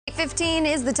8:15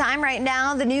 is the time right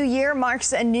now. The new year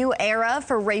marks a new era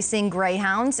for racing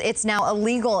greyhounds. It's now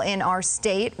illegal in our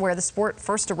state where the sport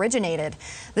first originated.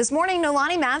 This morning,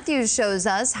 Nolani Matthews shows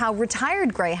us how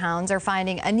retired greyhounds are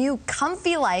finding a new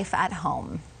comfy life at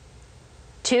home.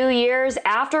 2 years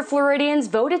after Floridians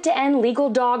voted to end legal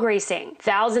dog racing,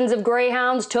 thousands of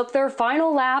greyhounds took their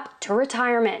final lap to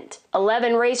retirement.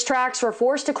 11 racetracks were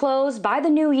forced to close by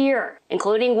the new year,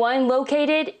 including one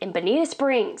located in Bonita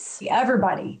Springs.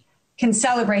 Everybody can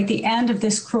celebrate the end of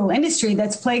this cruel industry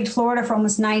that's plagued Florida for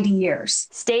almost 90 years.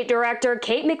 State Director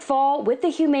Kate McFall with the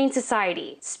Humane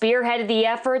Society spearheaded the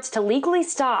efforts to legally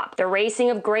stop the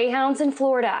racing of greyhounds in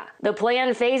Florida. The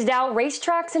plan phased out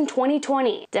racetracks in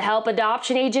 2020 to help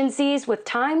adoption agencies with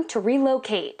time to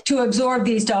relocate. To absorb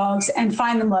these dogs and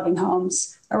find them loving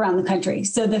homes around the country.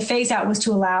 So the phase out was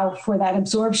to allow for that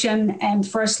absorption and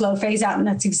for a slow phase out, and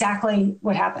that's exactly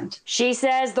what happened. She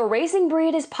says the racing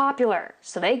breed is popular,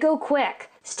 so they go quick.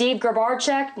 Steve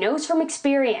Grabarczyk knows from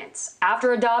experience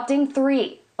after adopting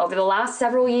 3 over the last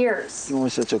several years. He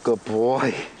was such a good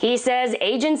boy. He says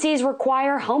agencies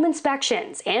require home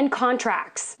inspections and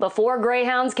contracts before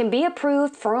greyhounds can be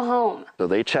approved for a home. So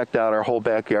they checked out our whole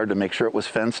backyard to make sure it was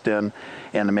fenced in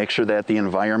and to make sure that the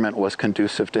environment was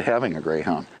conducive to having a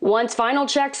greyhound. Once final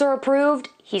checks are approved,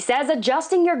 he says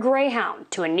adjusting your greyhound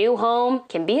to a new home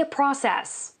can be a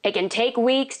process. It can take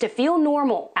weeks to feel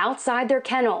normal outside their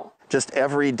kennel. Just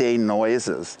everyday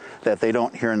noises that they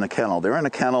don't hear in the kennel. They're in a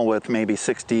kennel with maybe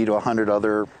 60 to 100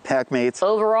 other pack mates.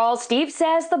 Overall, Steve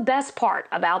says the best part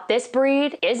about this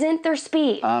breed isn't their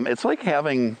speed. It's like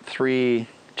having 3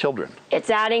 children. It's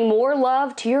adding more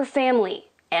love to your family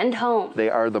and home. They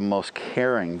are the most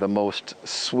caring, the most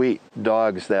sweet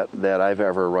dogs that I've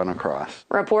ever run across.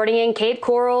 Reporting in Cape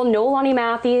Coral, Nolani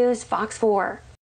Matthews, Fox 4.